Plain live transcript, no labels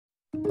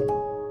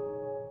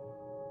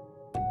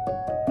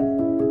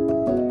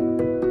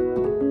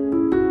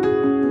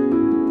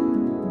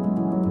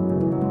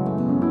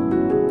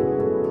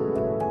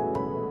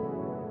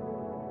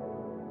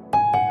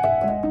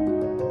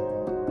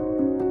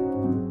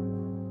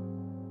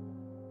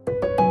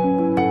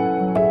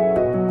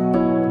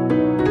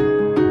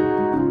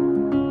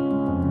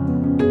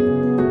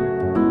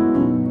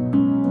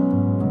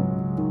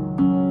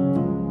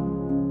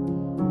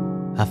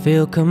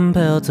feel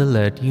compelled to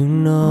let you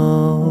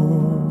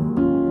know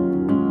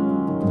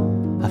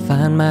I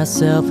find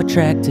myself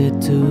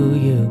attracted to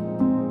you.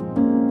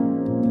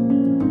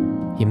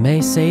 You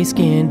may say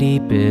skin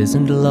deep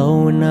isn't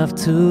low enough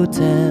to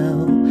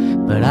tell,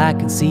 but I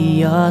can see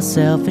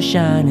yourself as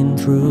shining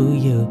through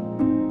you.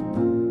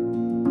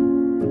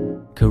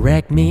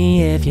 Correct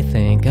me if you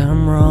think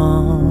I'm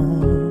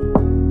wrong.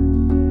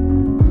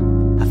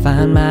 I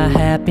find my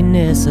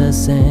happiness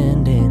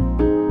ascending,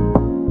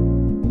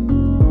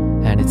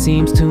 and it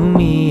seems to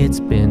me it's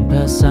been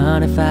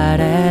personified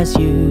as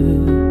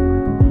you.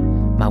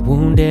 My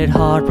wounded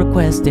heart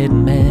requested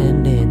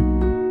mending.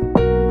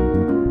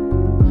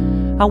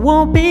 I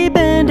won't be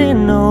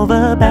bending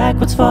over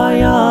backwards for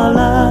your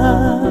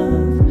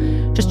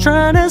love, just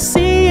trying to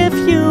see if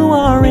you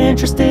are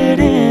interested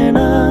in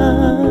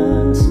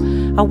us.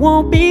 I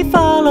won't be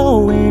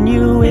following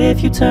you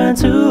if you turn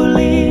to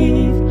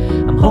leave.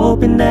 I'm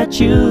hoping that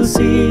you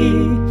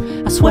see.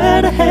 I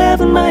swear to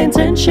heaven my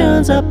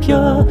intentions are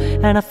pure,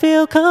 and I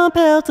feel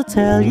compelled to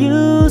tell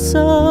you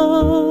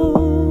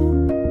so.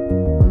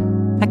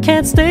 I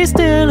can't stay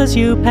still as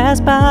you pass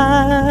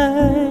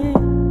by,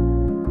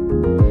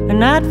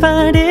 and I'd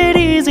find it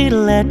easy to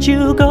let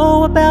you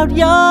go about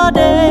your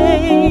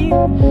day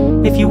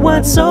if you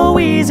weren't so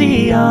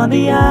easy on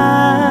the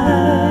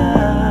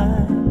eye.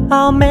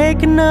 I'll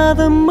make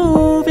another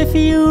move if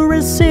you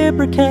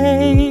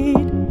reciprocate,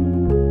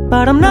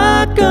 but I'm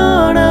not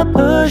gonna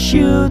push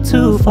you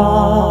too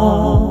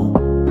far.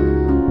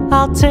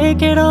 I'll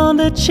take it on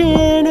the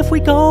chin if we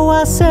go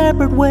our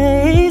separate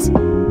ways,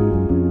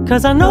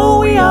 'cause I know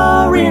we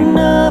are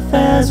enough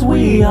as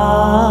we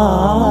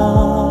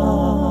are.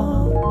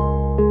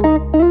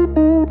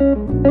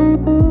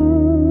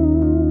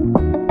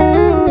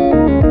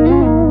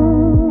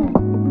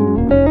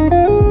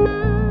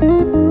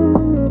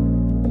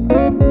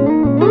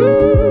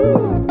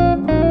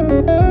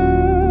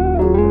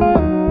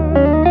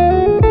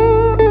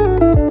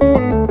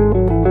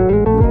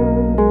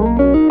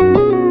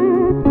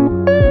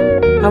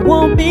 I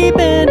won't be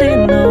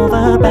bending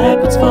over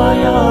backwards for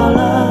your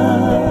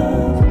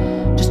love,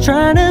 just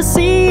trying to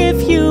see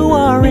if you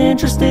are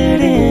interested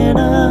in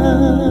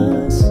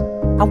us.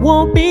 I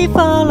won't be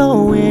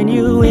following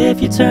you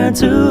if you turn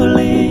to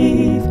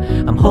leave.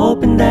 I'm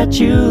hoping that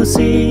you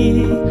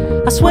see.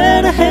 I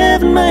swear to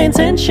heaven my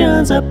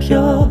intentions are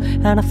pure,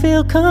 and I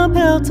feel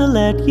compelled to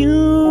let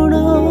you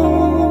know.